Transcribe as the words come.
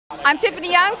I'm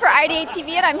Tiffany Young for IdeateTV,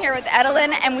 and I'm here with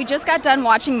Edelyn, and we just got done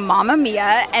watching Mamma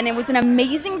Mia, and it was an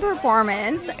amazing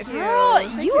performance. Girl,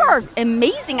 you are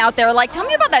amazing out there. Like, tell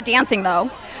me about that dancing, though.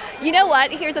 You know what?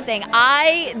 Here's the thing.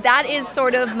 That is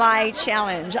sort of my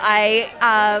challenge.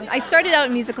 I started out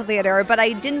in musical theater, but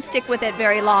I didn't stick with it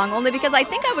very long, only because I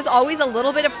think I was always a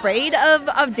little bit afraid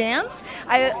of dance.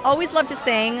 I always loved to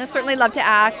sing, certainly loved to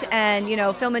act, and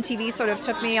film and TV sort of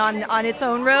took me on its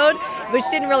own road, which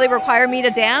didn't really require me to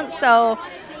dance. So.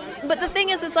 But the thing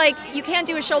is like, you can't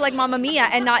do a show like Mamma Mia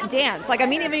and not dance. Like, I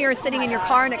mean, even you're sitting in your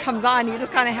car and it comes on, you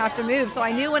just kind of have to move. So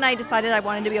I knew when I decided I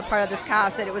wanted to be a part of this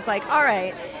cast that it was like, all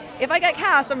right, if I get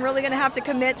cast, I'm really going to have to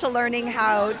commit to learning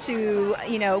how to,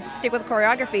 stick with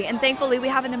choreography. And thankfully, we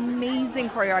have an amazing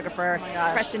choreographer,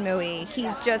 Preston Mui.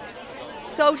 He's just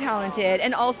so talented,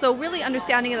 and also really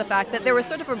understanding of the fact that there was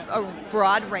sort of a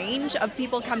broad range of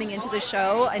people coming into the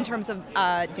show in terms of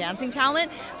dancing talent.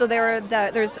 So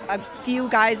there's a few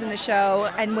guys in the show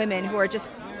and women who are just,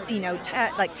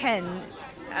 10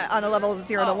 on a level of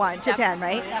 0 to 1 to 10,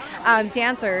 right?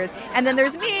 Dancers. And then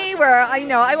there's me, where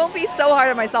I won't be so hard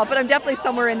on myself, but I'm definitely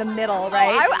somewhere in the middle,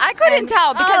 right? Oh, I couldn't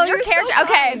tell because your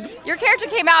character, your character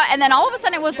came out, and then all of a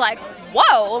sudden it was like,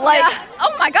 whoa, like,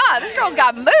 oh my God, this girl's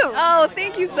got moves. Oh,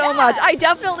 thank you so much. I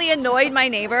definitely annoyed my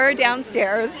neighbor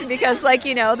downstairs because,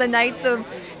 the nights of,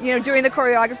 doing the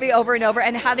choreography over and over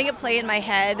and having it play in my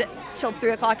head till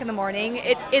 3 o'clock in the morning,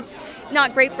 it's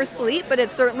not great for sleep, but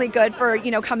it's certainly good for,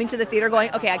 coming to the theater going,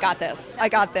 okay, I got this, I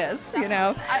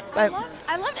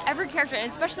loved every character, and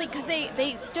especially because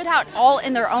they stood out all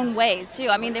in their own ways too.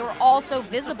 I mean, they were all so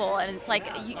visible, and it's like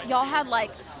y'all had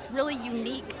like really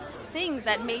unique things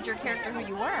that made your character who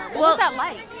you were. What was that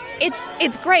like?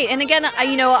 It's great, and again,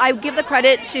 I give the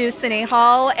credit to Cine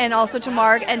Hall and also to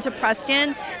Mark and to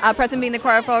Preston. Preston being the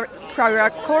choreographer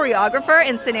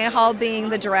and Cine Hall being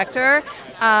the director.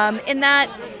 In that,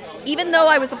 even though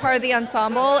I was a part of the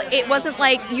ensemble, it wasn't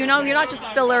like you're not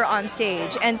just filler on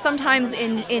stage. And sometimes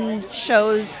in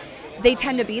shows, they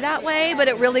tend to be that way, but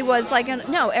it really was like,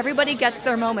 no, everybody gets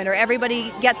their moment, or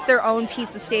everybody gets their own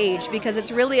piece of stage, because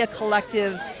it's really a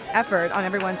collective effort on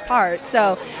everyone's part.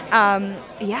 So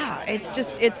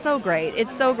it's so great.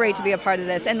 It's so great to be a part of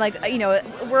this, and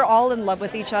we're all in love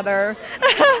with each other.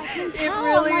 It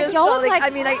really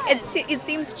is. It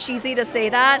seems cheesy to say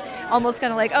that, almost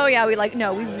kind of like, oh yeah,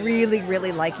 we really,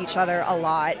 really like each other a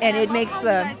lot, and it makes the.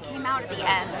 You guys came out at the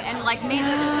end and made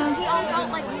it, because we all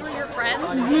felt like we were your friends.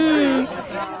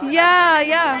 Yeah.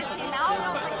 You guys came out, and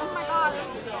I was like, oh my God,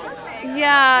 that's perfect.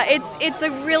 Yeah, it's a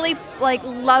really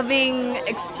loving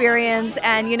experience,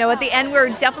 and at the end we're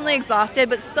definitely exhausted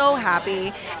but so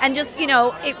happy, and just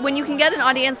when you can get an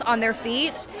audience on their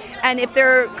feet, and if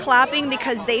they're clapping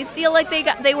because they feel like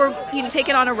they were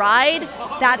taken on a ride,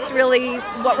 that's really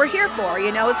what we're here for.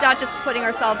 It's not just putting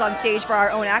ourselves on stage for our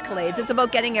own accolades. It's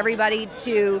about getting everybody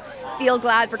to feel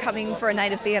glad for coming for a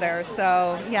night of theater.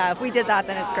 So yeah, if we did that,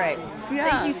 then it's great. Yeah.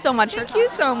 Thank you so much. Thank you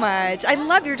so much. I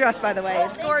love your dress, by the way.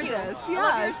 It's gorgeous. I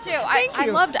love yours too. I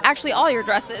loved actually all your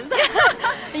dresses.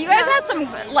 You guys had some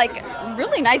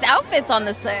really nice outfits on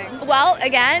this thing. Well,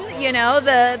 again,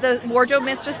 the wardrobe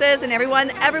mistresses and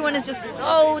everyone is just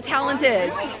so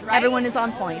talented. Right? Everyone is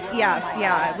on point. Yes,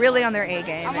 yeah, really on their A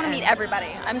game. I want to meet everybody.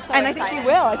 I'm so excited. And I think you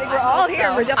will. I think we're all here.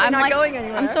 So. We're definitely not going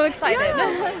anywhere. I'm so excited.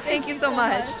 Yeah. Thank you so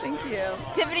much. Thank you.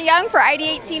 Tiffany Young for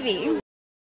IdeateTV.